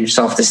motivating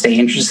yourself to stay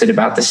interested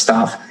about this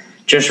stuff,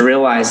 just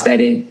realize that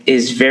it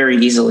is very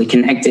easily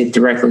connected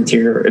directly to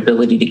your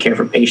ability to care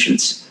for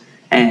patients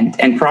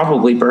and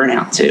probably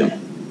burnout too.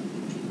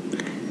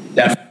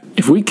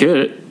 If we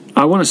could,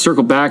 I want to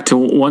circle back to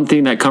one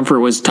thing that Comfort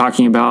was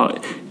talking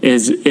about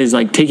is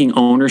like taking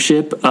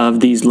ownership of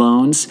these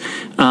loans.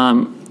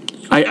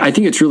 I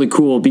think it's really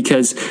cool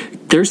because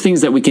there's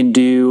things that we can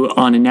do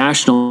on a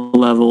national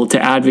level to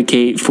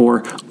advocate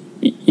for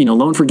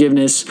loan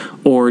forgiveness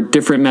or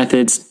different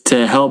methods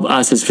to help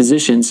us as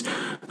physicians.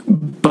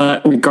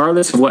 But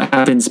regardless of what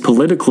happens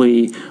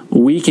politically,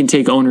 we can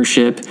take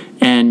ownership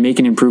and make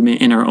an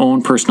improvement in our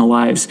own personal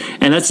lives.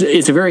 And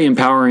it's a very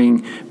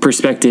empowering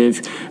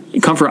perspective.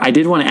 Comfort, I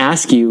did want to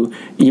ask you,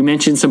 you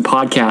mentioned some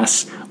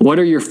podcasts. What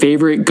are your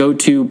favorite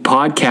go-to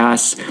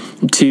podcasts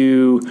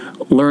to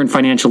learn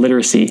financial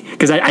literacy?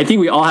 Because I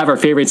think we all have our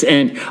favorites,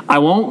 and I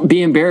won't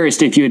be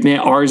embarrassed if you admit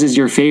ours is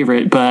your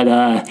favorite, but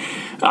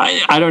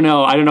I don't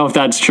know. I don't know if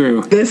that's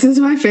true. This is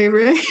my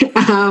favorite.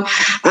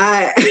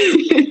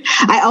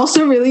 I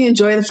also really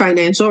enjoy the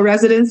Financial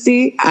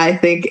Residency. I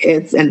think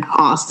it's an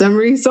awesome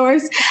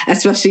resource,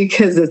 especially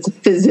because it's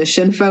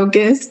physician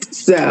focused.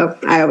 So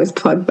I always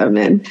plug them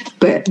in,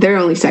 but they're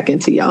only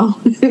second to y'all.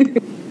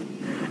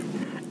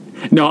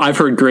 No, I've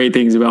heard great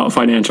things about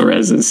Financial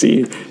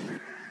Residency.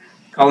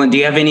 Colin, do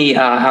you have any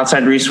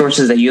outside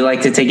resources that you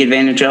like to take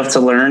advantage of to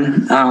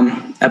learn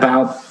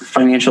about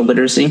financial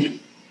literacy?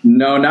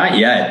 No, not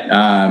yet.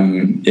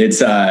 It's,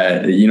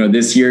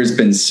 this year's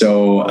been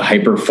so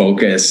hyper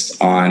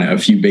focused on a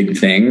few big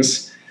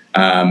things,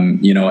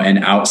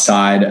 and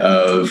outside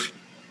of,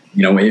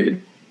 the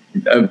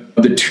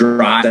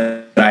drive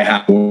that I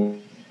have,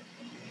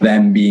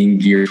 them being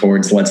geared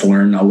towards let's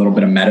learn a little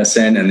bit of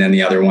medicine. And then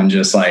the other one,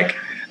 just like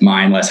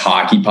mindless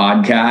hockey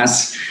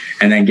podcasts,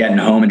 and then getting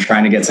home and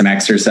trying to get some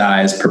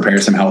exercise, prepare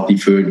some healthy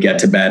food, get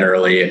to bed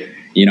early.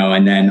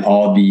 And then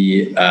all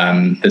the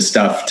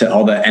stuff,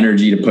 all the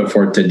energy to put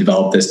forth to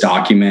develop this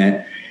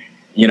document.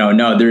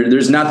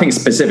 There's nothing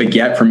specific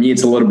yet. For me,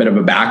 it's a little bit of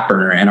a back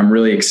burner, and I'm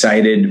really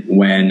excited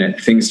when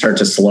things start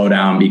to slow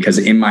down, because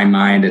in my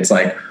mind, it's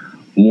like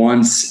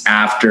once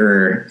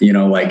after,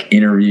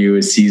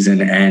 interview season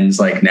ends,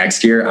 like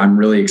next year, I'm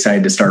really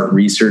excited to start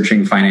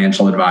researching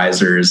financial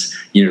advisors,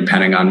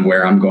 depending on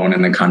where I'm going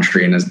in the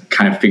country, and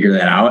kind of figure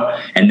that out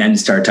and then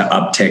start to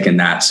uptick in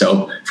that.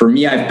 So for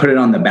me, I've put it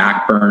on the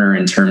back burner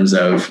in terms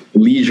of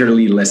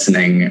leisurely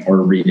listening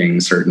or reading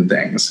certain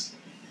things.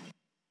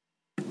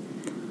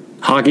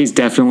 Hockey's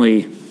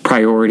definitely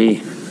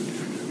priority.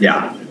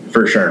 Yeah,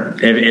 for sure.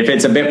 If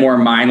it's a bit more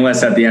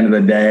mindless at the end of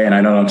the day, and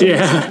I don't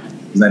know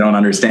because I don't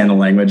understand the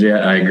language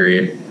yet, I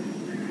agree.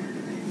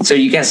 So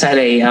you guys had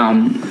a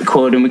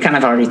quote, and we kind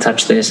of already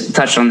touched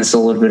on this a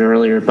little bit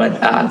earlier,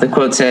 but the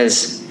quote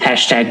says,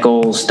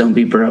 #goals, don't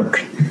be broke.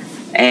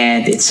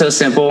 And it's so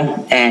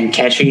simple and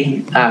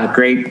catchy,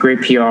 great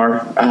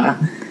PR.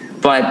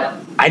 But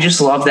I just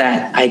love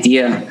that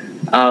idea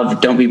of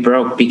don't be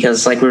broke,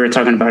 because like we were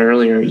talking about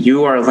earlier,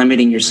 you are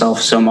limiting yourself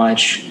so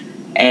much.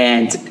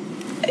 And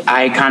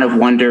I kind of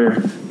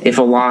wonder if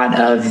a lot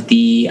of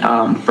the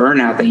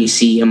burnout that you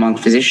see among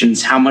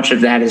physicians, how much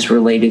of that is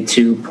related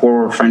to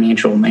poor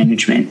financial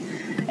management.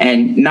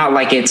 And not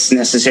like it's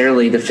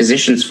necessarily the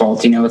physician's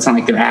fault. It's not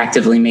like they're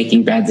actively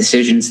making bad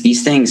decisions.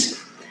 These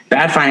things,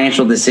 bad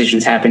financial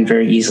decisions, happen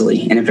very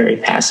easily in a very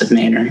passive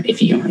manner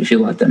if you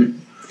let them.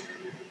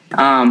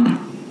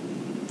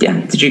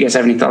 Did you guys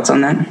have any thoughts on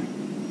that?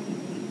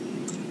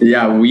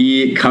 Yeah,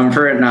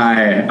 Comfort and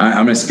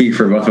I'm going to speak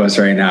for both of us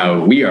right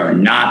now. We are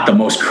not the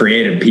most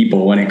creative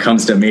people when it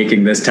comes to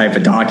making this type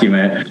of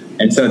document.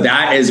 And so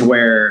that is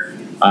where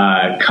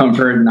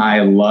Comfort and I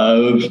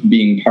love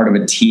being part of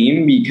a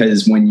team,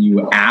 because when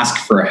you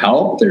ask for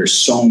help, there's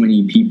so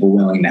many people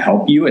willing to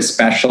help you,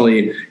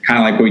 especially kind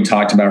of like what we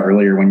talked about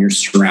earlier, when you're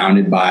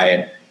surrounded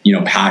by,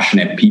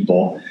 passionate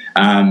people.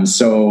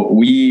 So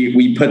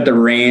we put the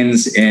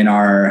reins in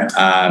our,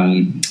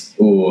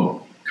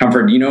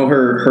 Comfort, do you know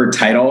her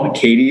title,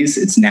 Katie's?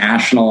 It's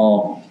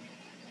National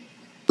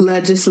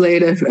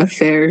Legislative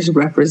Affairs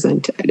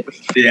Representative.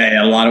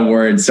 Yeah, a lot of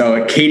words.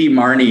 So Katie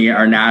Marney,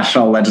 our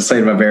National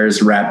Legislative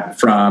Affairs rep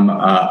from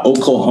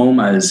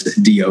Oklahoma's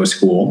DO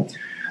school,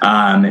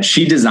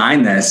 she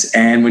designed this.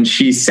 And when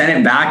she sent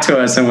it back to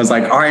us and was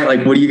like, all right,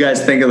 like, what do you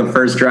guys think of the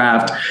first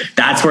draft?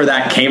 That's where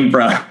that came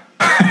from.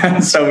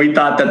 So we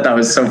thought that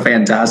was so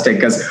fantastic,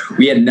 because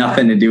we had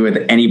nothing to do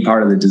with any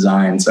part of the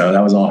design. So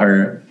that was all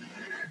her.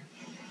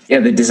 Yeah,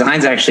 the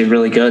design's actually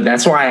really good.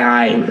 That's why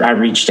I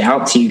reached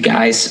out to you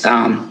guys.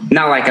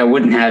 Not like I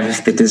wouldn't have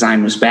if the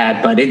design was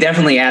bad, but it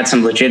definitely adds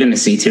some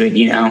legitimacy to it,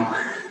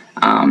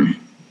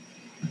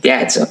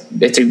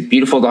 it's a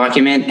beautiful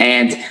document.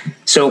 And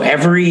so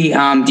every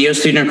DO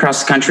student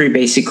across the country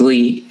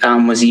basically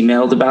was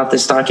emailed about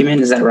this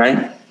document. Is that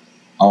right?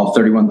 All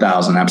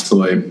 31,000,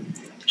 absolutely.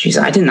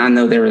 Jeez, I did not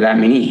know there were that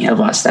many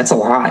of us. That's a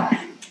lot.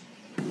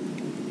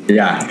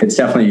 Yeah, it's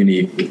definitely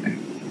unique.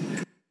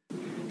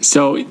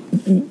 So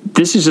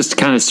this is just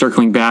kind of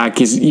circling back,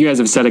 because you guys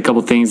have said a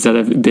couple things that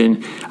I've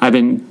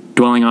been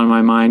dwelling on in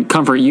my mind.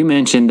 Comfort, you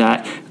mentioned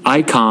that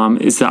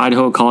ICOM, is the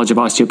Idaho College of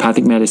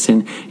Osteopathic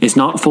Medicine, is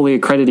not fully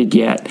accredited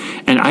yet.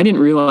 And I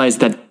didn't realize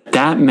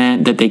that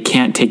meant that they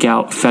can't take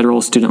out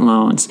federal student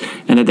loans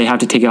and that they have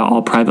to take out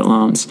all private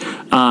loans.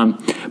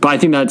 But I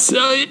think that's,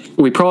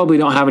 we probably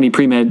don't have any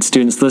pre-med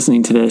students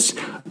listening to this,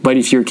 but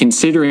if you're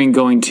considering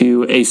going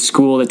to a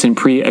school that's in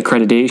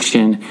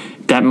pre-accreditation,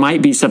 that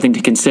might be something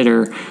to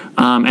consider.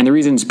 And the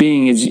reasons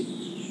being is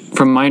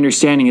from my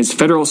understanding, is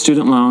federal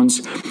student loans,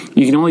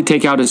 you can only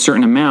take out a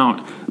certain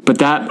amount, but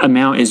that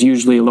amount is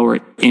usually a lower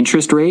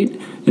interest rate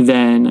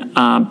than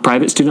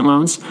private student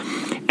loans.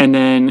 And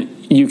then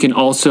you can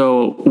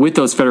also, with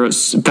those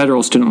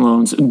federal student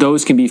loans,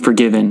 those can be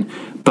forgiven,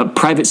 but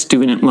private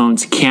student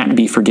loans can't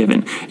be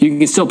forgiven. You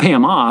can still pay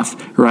them off,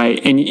 right?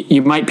 And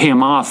you might pay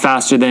them off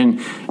faster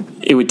than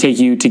it would take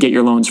you to get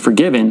your loans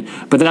forgiven,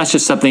 but that's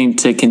just something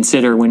to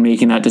consider when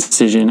making that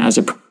decision as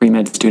a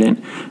pre-med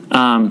student.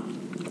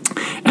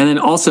 And then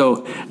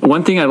also,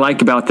 one thing I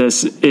like about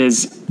this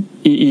is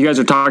you guys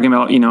are talking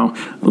about,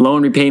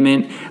 loan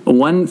repayment.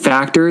 One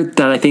factor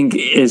that I think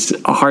is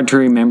hard to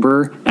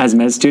remember as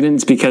med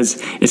students,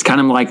 because it's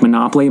kind of like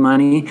monopoly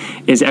money,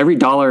 is every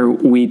dollar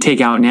we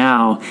take out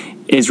now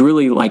is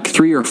really like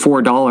 $3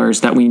 or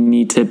 $4 that we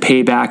need to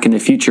pay back in the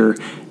future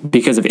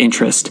because of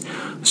interest.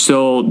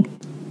 So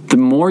the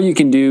more you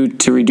can do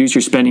to reduce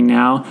your spending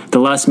now, the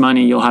less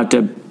money you'll have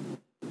to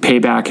pay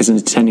back as an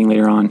attending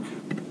later on.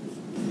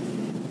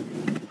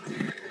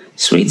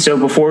 Sweet. So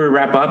before we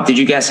wrap up, did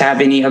you guys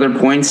have any other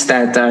points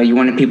that you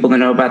wanted people to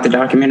know about the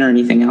document or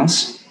anything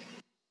else?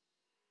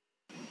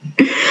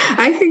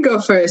 I can go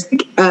first.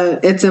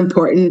 It's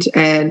important,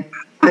 and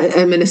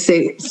I'm going to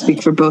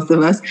speak for both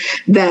of us,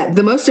 that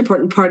the most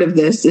important part of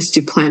this is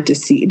to plant a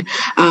seed.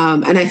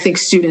 And I think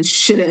students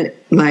shouldn't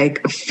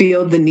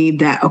feel the need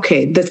that,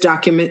 okay, this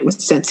document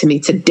was sent to me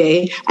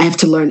today. I have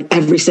to learn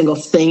every single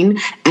thing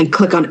and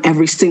click on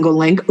every single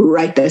link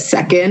right this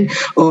second,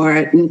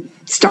 or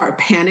start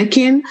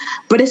panicking.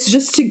 But it's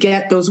just to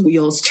get those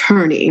wheels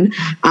turning,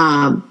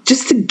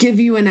 just to give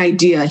you an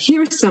idea.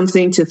 Here's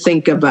something to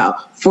think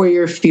about for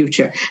your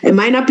future. It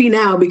might not be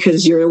now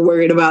because you're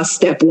worried about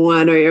step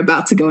one, or you're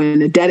about to go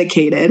into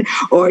dedicated,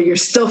 or you're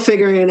still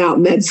figuring out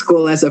med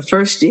school as a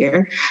first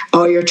year,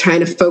 or you're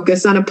trying to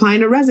focus on applying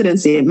to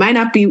residency. It might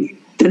not be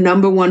the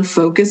number one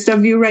focus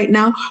of you right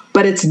now,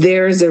 but it's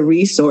there as a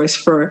resource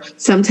for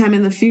sometime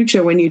in the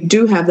future when you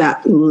do have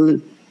that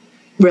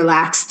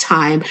relaxed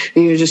time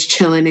and you're just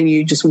chilling and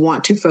you just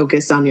want to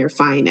focus on your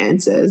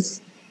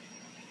finances.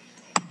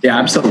 Yeah,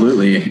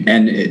 absolutely.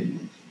 And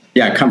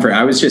Comfort,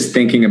 I was just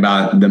thinking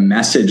about the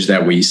message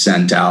that we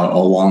sent out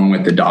along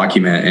with the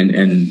document.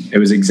 And it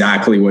was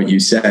exactly what you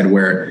said,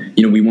 where,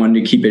 we wanted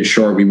to keep it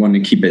short. We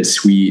wanted to keep it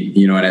sweet,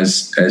 and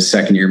as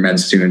second year med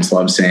students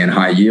love saying,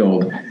 high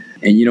yield.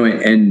 And,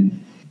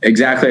 and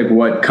exactly like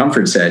what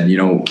Comfort said,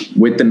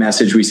 with the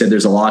message, we said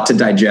there's a lot to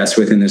digest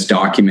within this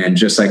document,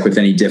 just like with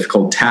any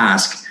difficult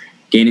task.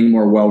 Gaining a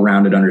more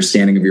well-rounded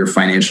understanding of your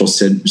financial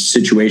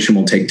situation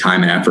will take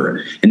time and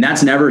effort. And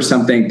that's never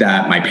something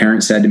that my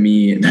parents said to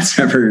me. That's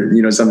never,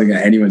 something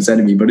that anyone said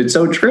to me, but it's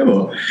so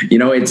true.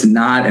 It's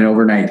not an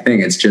overnight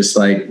thing. It's just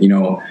like,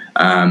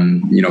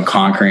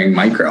 conquering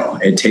micro.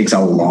 It takes a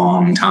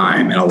long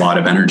time and a lot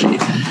of energy.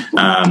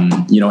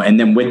 And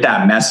then with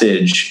that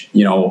message,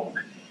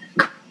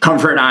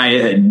 Comfort and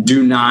I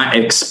do not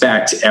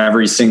expect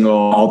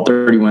all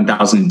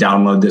 31,000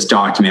 download this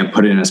document,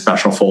 put it in a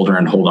special folder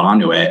and hold on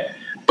to it.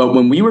 But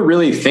when we were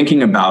really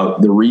thinking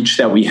about the reach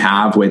that we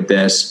have with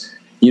this,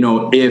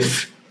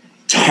 if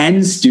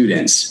 10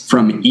 students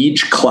from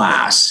each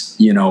class,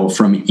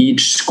 from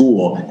each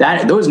school,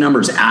 those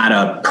numbers add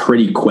up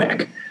pretty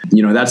quick.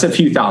 That's a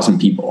few thousand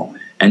people.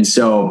 And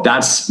so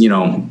that's,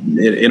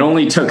 it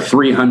only took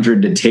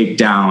 300 to take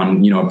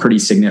down, a pretty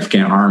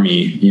significant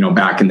army,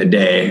 back in the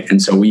day.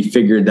 And so we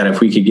figured that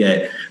if we could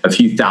get a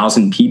few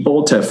thousand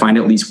people to find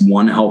at least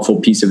one helpful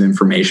piece of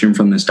information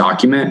from this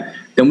document,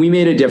 then we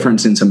made a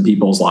difference in some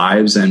people's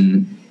lives.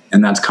 And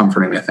that's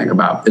comforting to think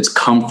about. It's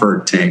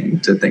comforting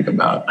to think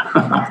about.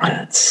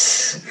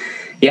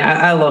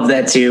 Yeah, I love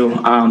that too.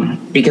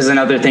 Because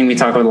another thing we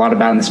talk a lot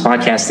about in this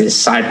podcast is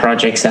side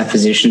projects that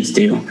physicians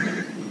do.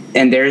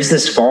 And there's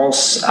this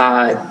false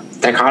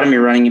dichotomy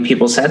running in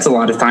people's heads a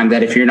lot of time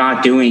that if you're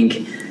not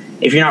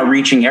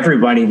reaching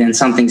everybody, then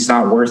something's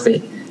not worth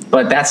it.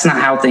 But that's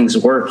not how things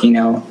work.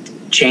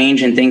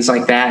 Change and things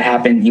like that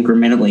happen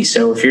incrementally.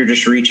 So if you're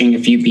just reaching a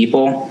few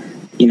people,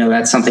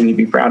 that's something to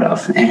be proud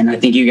of. And I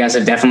think you guys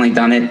have definitely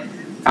done it.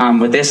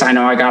 With this, I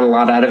know I got a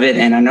lot out of it,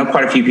 and I know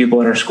quite a few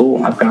people at our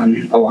school have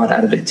gotten a lot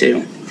out of it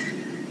too.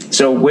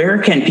 So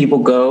where can people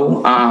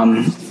go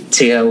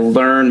to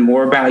learn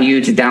more about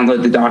you, to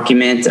download the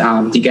document?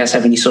 Do you guys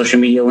have any social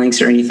media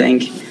links or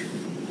anything?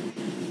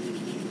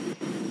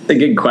 A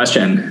good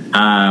question.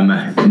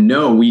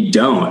 No, we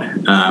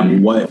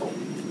don't. What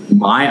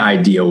my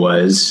idea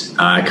was,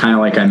 kind of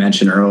like I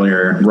mentioned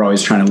earlier, we're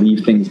always trying to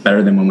leave things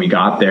better than when we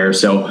got there.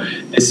 So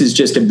this is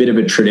just a bit of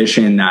a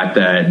tradition that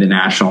the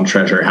National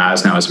Treasurer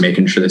has now, is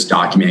making sure this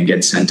document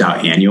gets sent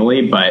out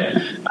annually. But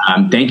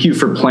thank you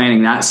for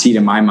planting that seed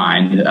in my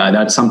mind.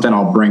 That's something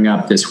I'll bring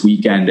up this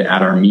weekend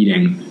at our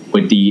meeting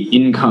with the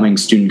incoming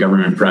student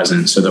government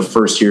president. So the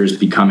first years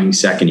becoming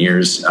second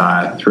years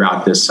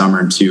throughout this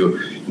summer, to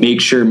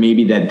make sure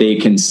maybe that they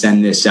can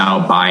send this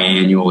out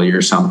biannually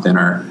or something,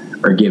 or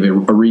give a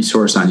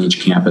resource on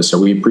each campus.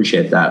 So we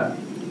appreciate that.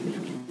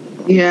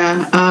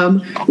 Yeah,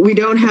 we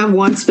don't have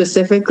one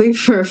specifically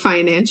for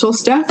financial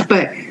stuff,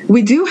 but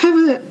we do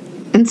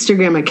have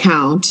Instagram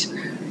account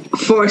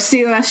for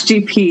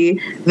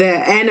COSGP,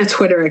 and a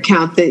Twitter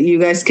account that you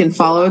guys can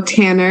follow.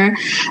 Tanner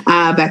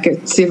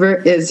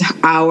Beckett-Sievert is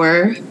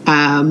our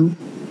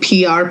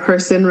PR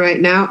person right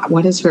now.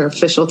 What is her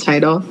official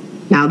title?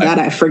 Now that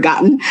I've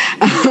forgotten.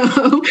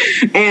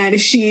 And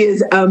she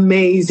is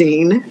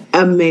amazing.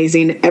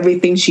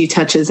 Everything she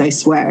touches, I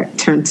swear,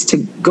 turns to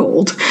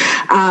gold.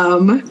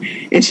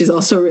 And she's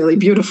also really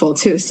beautiful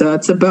too, so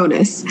it's a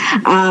bonus.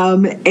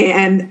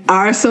 And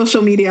our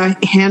social media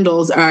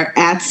handles are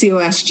at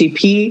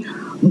COSGP,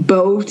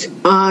 both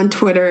on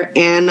Twitter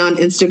and on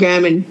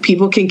Instagram, and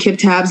people can keep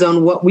tabs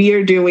on what we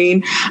are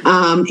doing,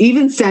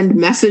 even send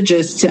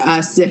messages to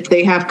us if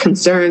they have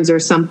concerns or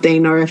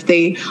something, or if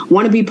they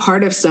want to be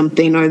part of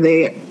something, or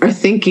they are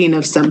thinking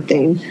of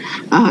something.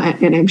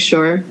 And I'm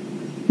sure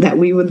that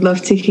we would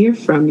love to hear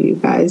from you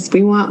guys.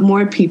 We want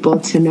more people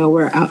to know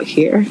we're out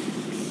here.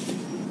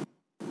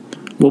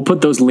 We'll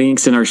put those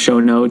links in our show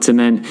notes, and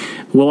then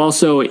we'll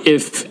also,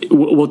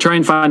 we'll try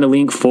and find a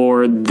link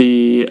for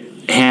the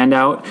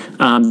handout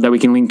that we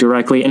can link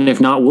directly, and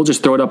if not, we'll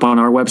just throw it up on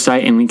our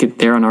website and link it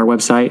there on our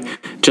website,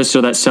 just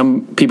so that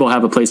some people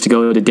have a place to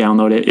go to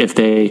download it if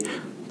they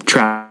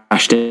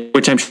trashed it,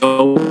 which I'm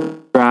sure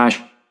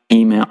trash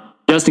email.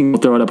 Justin will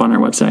throw it up on our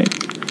website.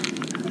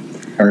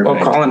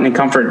 Well, Colin and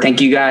Comfort, thank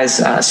you guys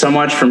so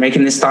much for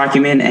making this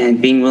document and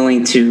being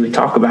willing to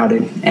talk about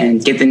it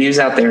and get the news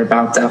out there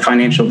about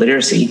financial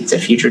literacy to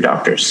future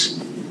doctors.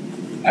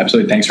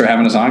 Absolutely. Thanks for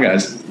having us on,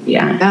 guys.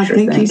 Yeah, sure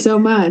thank you so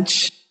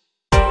much.